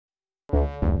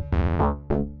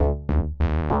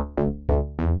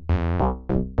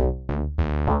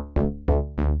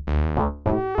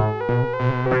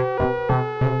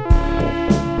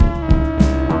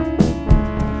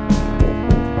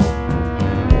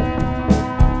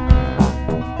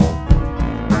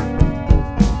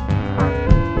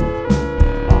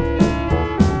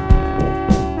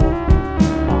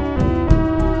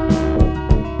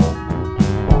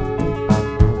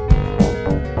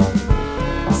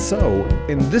So,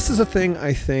 and this is a thing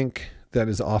I think that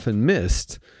is often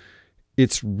missed.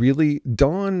 It's really,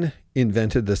 Don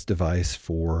invented this device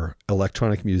for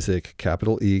electronic music,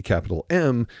 capital E, capital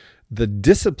M, the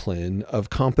discipline of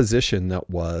composition that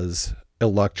was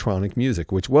electronic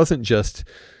music, which wasn't just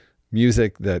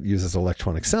music that uses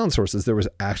electronic sound sources. There was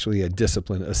actually a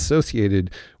discipline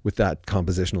associated with that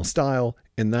compositional style,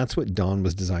 and that's what Don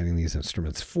was designing these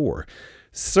instruments for.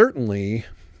 Certainly,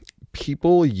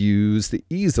 people use the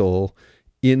easel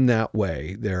in that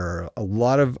way. There are a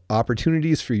lot of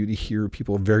opportunities for you to hear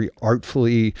people very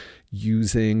artfully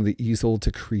using the easel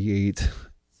to create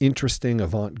interesting,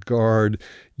 avant-garde,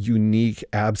 unique,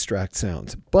 abstract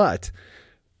sounds. But,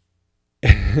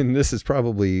 and this is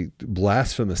probably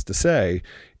blasphemous to say,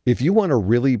 if you want a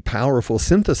really powerful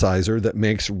synthesizer that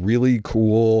makes really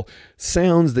cool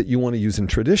sounds that you want to use in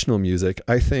traditional music,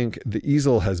 I think the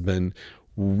easel has been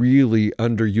really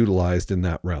underutilized in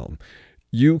that realm.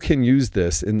 You can use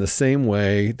this in the same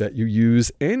way that you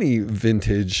use any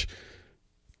vintage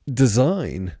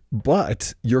design,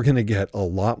 but you're going to get a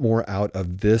lot more out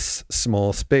of this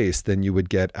small space than you would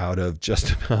get out of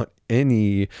just about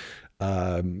any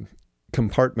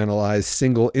compartmentalized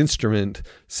single instrument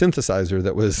synthesizer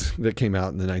that came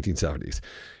out in the 1970s.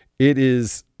 It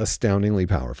is astoundingly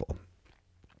powerful.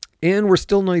 And we're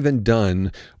still not even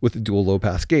done with the dual low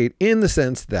pass gate, in the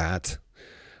sense that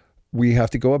we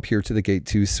have to go up here to the gate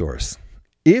 2 source.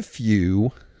 If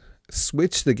you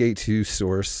switch the gate 2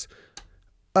 source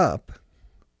up,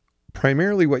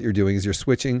 primarily what you're doing is you're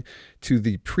switching to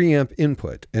the preamp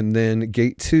input, and then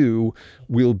gate 2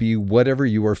 will be whatever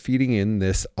you are feeding in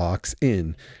this aux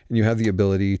in. And you have the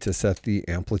ability to set the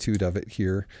amplitude of it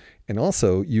here. And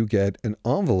also you get an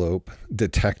envelope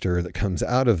detector that comes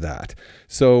out of that.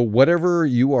 So whatever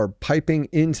you are piping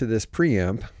into this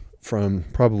preamp from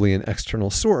probably an external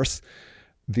source,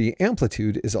 the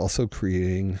amplitude is also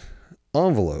creating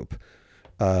envelope.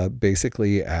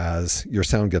 Basically, as your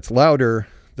sound gets louder,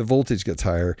 the voltage gets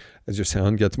higher. As your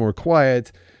sound gets more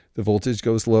quiet, the voltage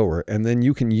goes lower. And then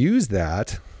you can use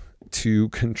that to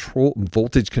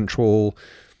voltage control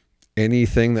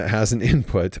anything that has an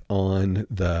input on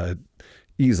the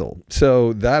easel.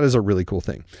 So that is a really cool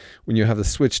thing. When you have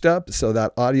this switched up, so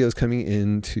that audio is coming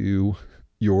into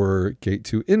your gate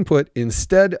 2 input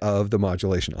instead of the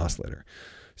modulation oscillator.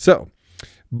 So,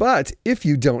 but if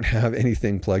you don't have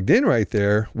anything plugged in right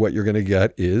there, what you're going to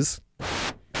get is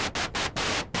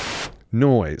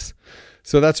noise.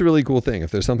 So that's a really cool thing.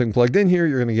 If there's something plugged in here,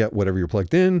 you're going to get whatever you're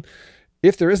plugged in.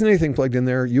 If there isn't anything plugged in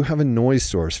there, you have a noise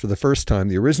source for the first time.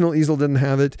 The original easel didn't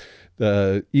have it.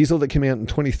 The easel that came out in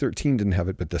 2013 didn't have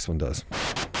it, but this one does.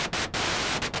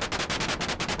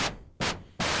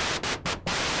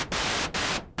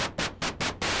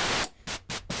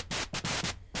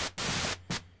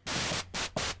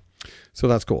 So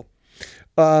that's cool.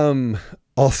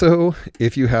 Also,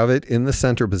 if you have it in the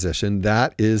center position,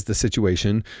 that is the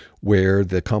situation where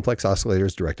the complex oscillator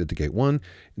is directed to gate 1 and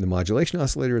the modulation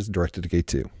oscillator is directed to gate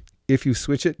 2. If you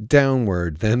switch it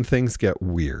downward, then things get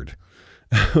weird.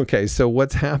 Okay, so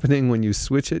what's happening when you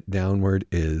switch it downward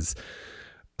is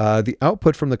the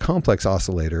output from the complex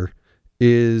oscillator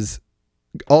is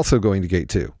also going to gate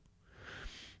 2.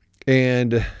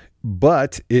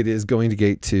 But it is going to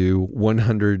gate 2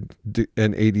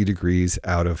 180 degrees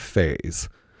out of phase.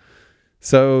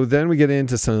 So then we get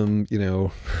into some,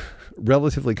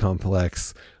 relatively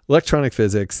complex electronic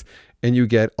physics, and you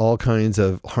get all kinds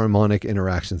of harmonic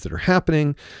interactions that are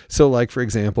happening. So like, for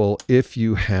example, if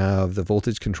you have the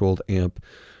voltage controlled amp,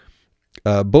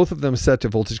 both of them set to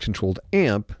voltage controlled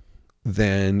amp,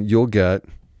 then you'll get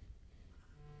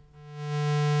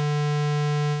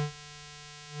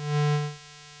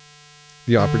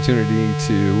the opportunity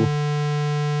to,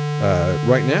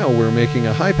 right now we're making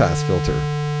a high pass filter.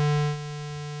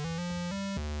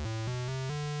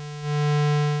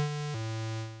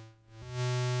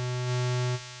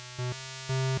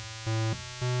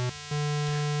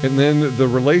 And then their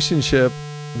relationship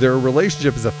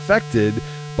is affected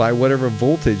by whatever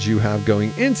voltage you have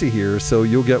going into here, so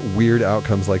you'll get weird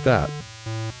outcomes like that.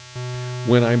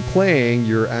 When I'm playing,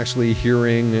 you're actually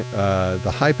hearing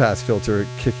the high pass filter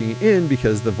kicking in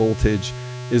because the voltage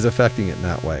is affecting it in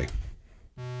that way.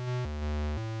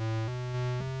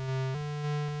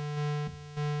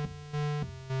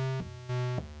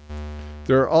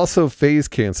 There are also phase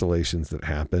cancellations that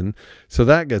happen, so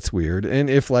that gets weird. And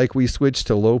if, like, we switch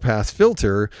to low pass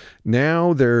filter,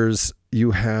 now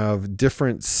you have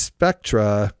different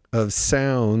spectra of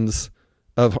sounds,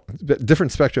 of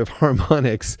different spectra of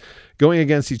harmonics going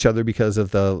against each other because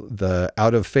of the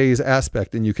out of phase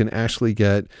aspect, and you can actually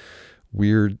get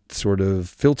weird sort of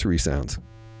filtery sounds.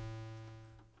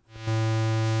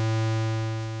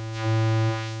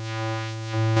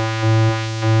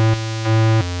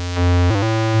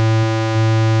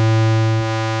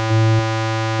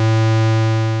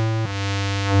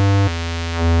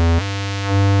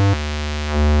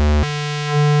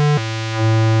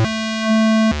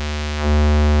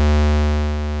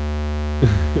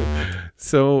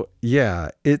 Yeah,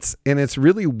 it's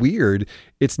really weird.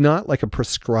 It's not like a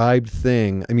prescribed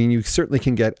thing. I mean, you certainly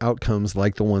can get outcomes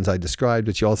like the ones I described,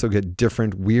 but you also get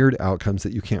different weird outcomes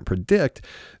that you can't predict,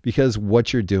 because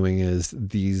what you're doing is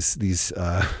the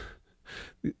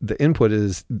input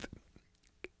is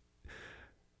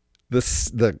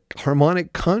the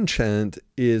harmonic content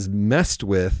is messed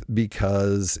with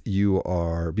because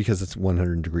it's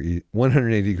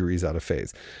 180 degrees out of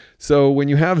phase. So when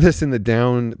you have this in the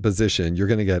down position, you're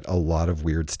going to get a lot of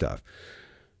weird stuff.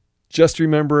 Just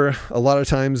remember, a lot of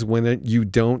times when you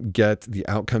don't get the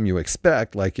outcome you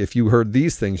expect, like if you heard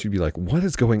these things, you'd be like, what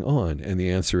is going on? And the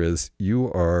answer is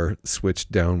you are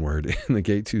switched downward in the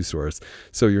gate 2 source.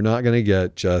 So you're not going to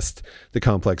get just the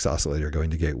complex oscillator going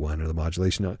to gate 1 or the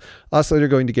modulation oscillator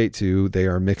going to gate 2. They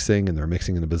are mixing, and they're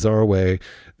mixing in a bizarre way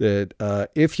that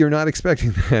if you're not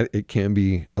expecting that, it can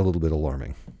be a little bit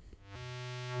alarming.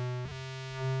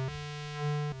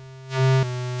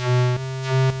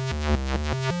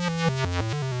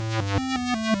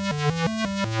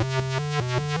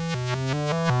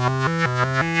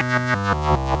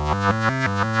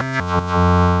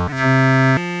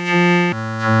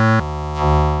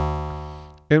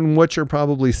 And what you're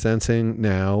probably sensing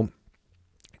now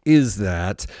is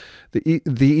that the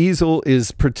Easel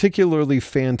is particularly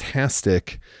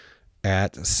fantastic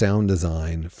at sound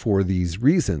design for these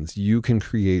reasons. You can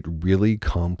create really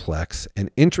complex and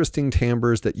interesting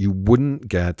timbres that you wouldn't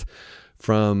get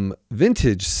from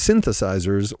vintage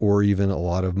synthesizers or even a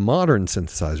lot of modern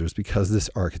synthesizers, because this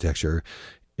architecture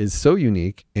is so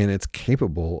unique and it's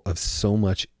capable of so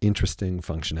much interesting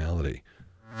functionality.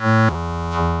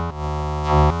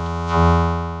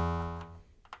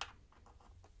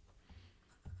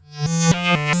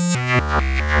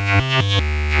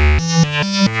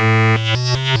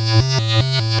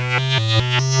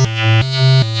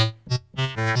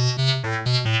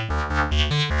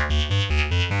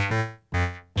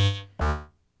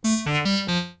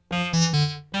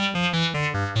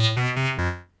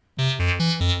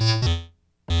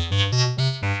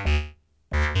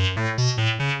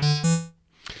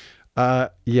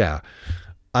 Yeah,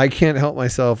 I can't help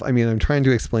myself. I mean, I'm trying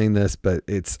to explain this, but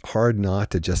it's hard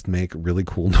not to just make really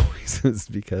cool noises,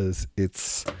 because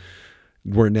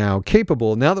we're now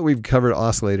capable. Now that we've covered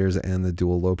oscillators and the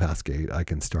dual low pass gate, I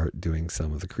can start doing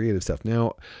some of the creative stuff.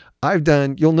 Now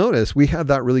you'll notice we had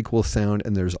that really cool sound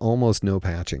and there's almost no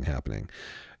patching happening.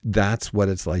 That's what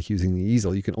it's like using the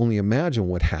Easel. You can only imagine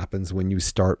what happens when you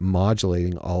start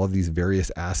modulating all of these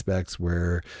various aspects,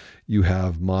 where you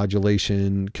have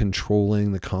modulation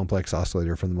controlling the complex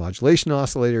oscillator from the modulation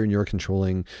oscillator, and you're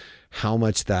controlling how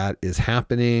much that is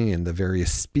happening and the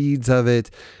various speeds of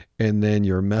it. And then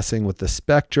you're messing with the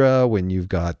spectra when you've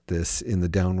got this in the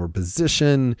downward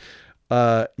position.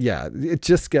 Yeah, it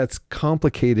just gets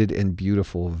complicated and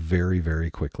beautiful very,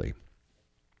 very quickly.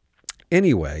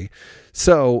 Anyway,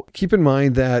 so keep in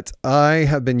mind that I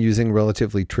have been using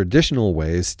relatively traditional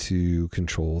ways to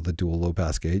control the dual low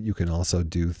pass gate. You can also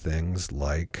do things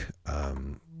like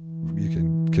you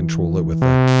can control it with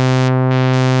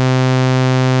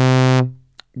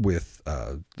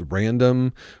the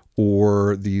random,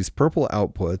 or these purple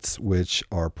outputs, which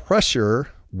are pressure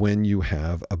when you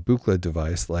have a Buchla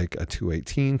device like a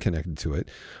 218 connected to it,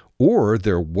 or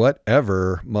they're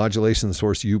whatever modulation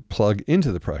source you plug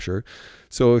into the pressure.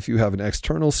 So if you have an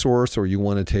external source, or you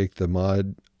want to take the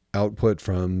mod output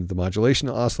from the modulation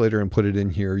oscillator and put it in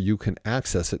here, you can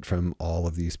access it from all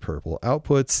of these purple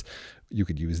outputs. You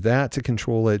could use that to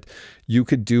control it. You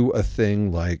could do a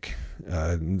thing like,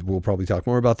 we'll probably talk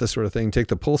more about this sort of thing, take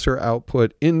the pulsar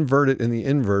output, invert it in the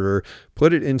inverter,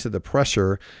 put it into the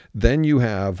pressure. Then you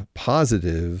have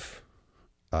positive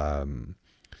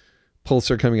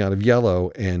pulsar coming out of yellow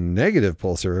and negative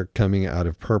pulsar coming out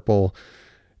of purple.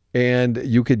 And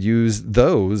you could use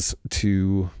those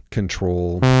to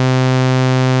control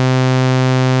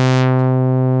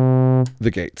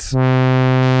the gates.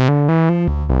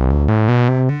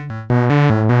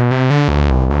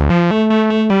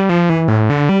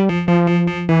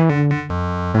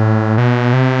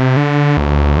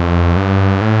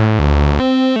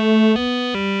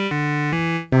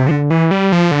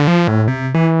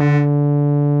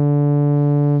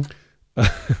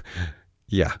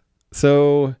 Yeah.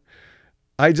 So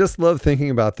I just love thinking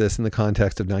about this in the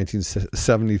context of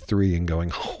 1973 and going,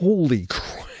 holy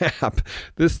crap,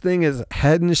 this thing is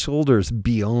head and shoulders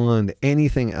beyond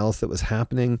anything else that was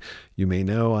happening. You may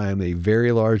know I am a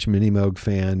very large Mini Moog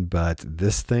fan, but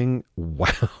this thing,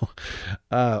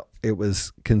 wow, it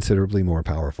was considerably more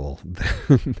powerful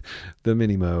than the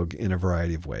Mini Moog in a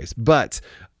variety of ways. But,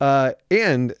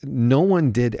 and no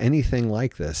one did anything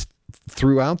like this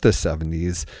throughout the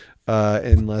 70s.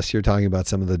 unless you're talking about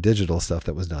some of the digital stuff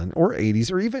that was done, or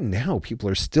 80s, or even now, people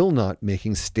are still not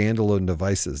making standalone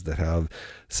devices that have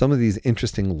some of these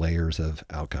interesting layers of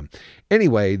outcome.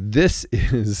 Anyway, this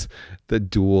is the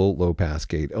dual low pass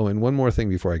gate. Oh, and one more thing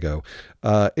before I go.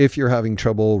 If you're having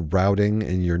trouble routing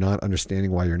and you're not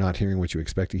understanding why you're not hearing what you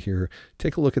expect to hear,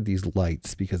 take a look at these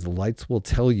lights, because the lights will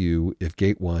tell you if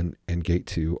gate 1 and gate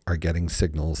 2 are getting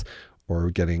signals or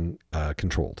getting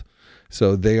controlled.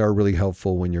 So they are really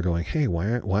helpful when you're going, hey,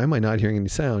 why am I not hearing any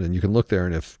sound? And you can look there,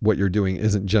 and if what you're doing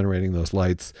isn't generating those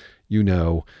lights, you've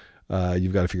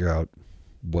got to figure out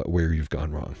where you've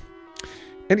gone wrong.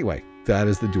 Anyway, that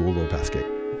is the dual low pass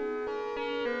gate.